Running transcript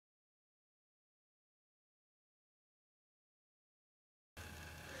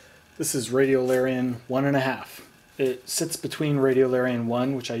This is Radiolarian 1.5. It sits between Radiolarian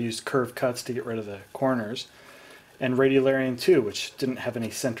 1, which I used curved cuts to get rid of the corners, and Radiolarian 2, which didn't have any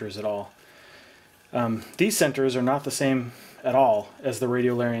centers at all. These centers are not the same at all as the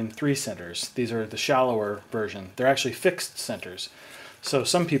Radiolarian 3 centers. These are the shallower version. They're actually fixed centers. So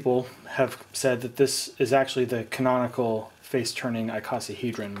some people have said that this is actually the canonical face-turning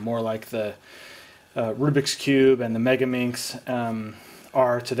icosahedron, more like the Rubik's Cube and the Megaminx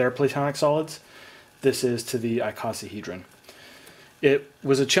are to their platonic solids. This is to the icosahedron. It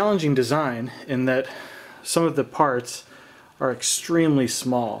was a challenging design in that some of the parts are extremely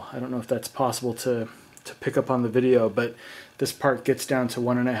small. I don't know if that's possible to pick up on the video, but this part gets down to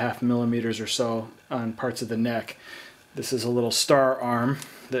 1.5 millimeters or so on parts of the neck. This is a little star arm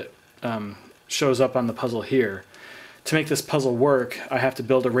that shows up on the puzzle here. To make this puzzle work, I have to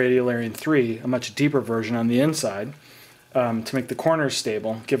build a Radiolarian 3, a much deeper version on the inside, to make the corners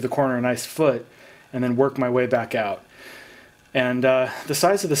stable, give the corner a nice foot, and then work my way back out. And the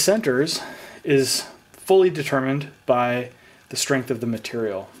size of the centers is fully determined by the strength of the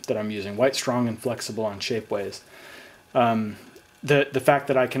material that I'm using, white, strong, and flexible on Shapeways. The fact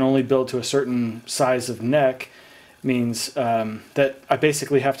that I can only build to a certain size of neck means that I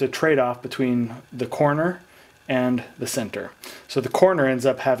basically have to trade off between the corner and the center. So the corner ends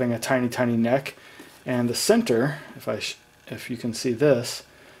up having a tiny, tiny neck, and the center, if you can see this,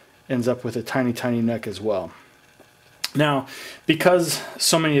 ends up with a tiny, tiny neck as well. Now, because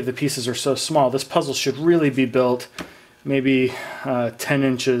so many of the pieces are so small, this puzzle should really be built maybe 10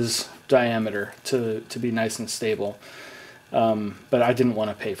 inches diameter to be nice and stable. But I didn't want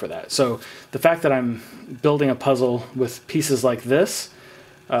to pay for that. So the fact that I'm building a puzzle with pieces like this,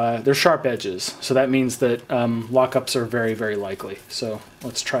 they're sharp edges. So that means that lockups are very, very likely. So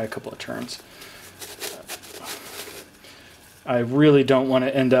let's try a couple of turns. I really don't want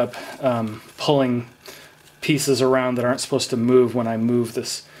to end up pulling pieces around that aren't supposed to move when I move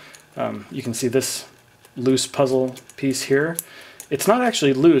this. You can see this loose puzzle piece here. It's not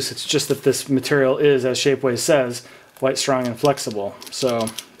actually loose, it's just that this material is, as Shapeways says, white, strong, and flexible. So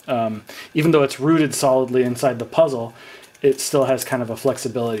even though it's rooted solidly inside the puzzle, it still has kind of a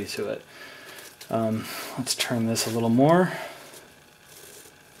flexibility to it. Let's turn this a little more.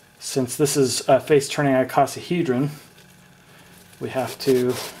 Since this is a face-turning icosahedron, we have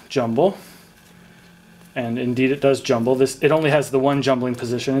to jumble. And indeed it does jumble. It only has the one jumbling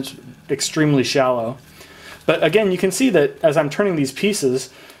position. It's extremely shallow. But again, you can see that as I'm turning these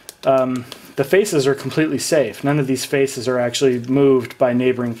pieces, the faces are completely safe. None of these faces are actually moved by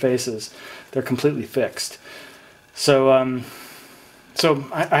neighboring faces. They're completely fixed. So,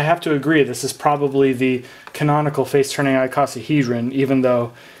 I have to agree, this is probably the canonical face-turning icosahedron, even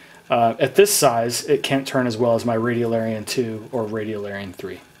though at this size it can't turn as well as my Radiolarian 2 or Radiolarian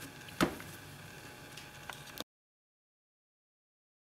 3.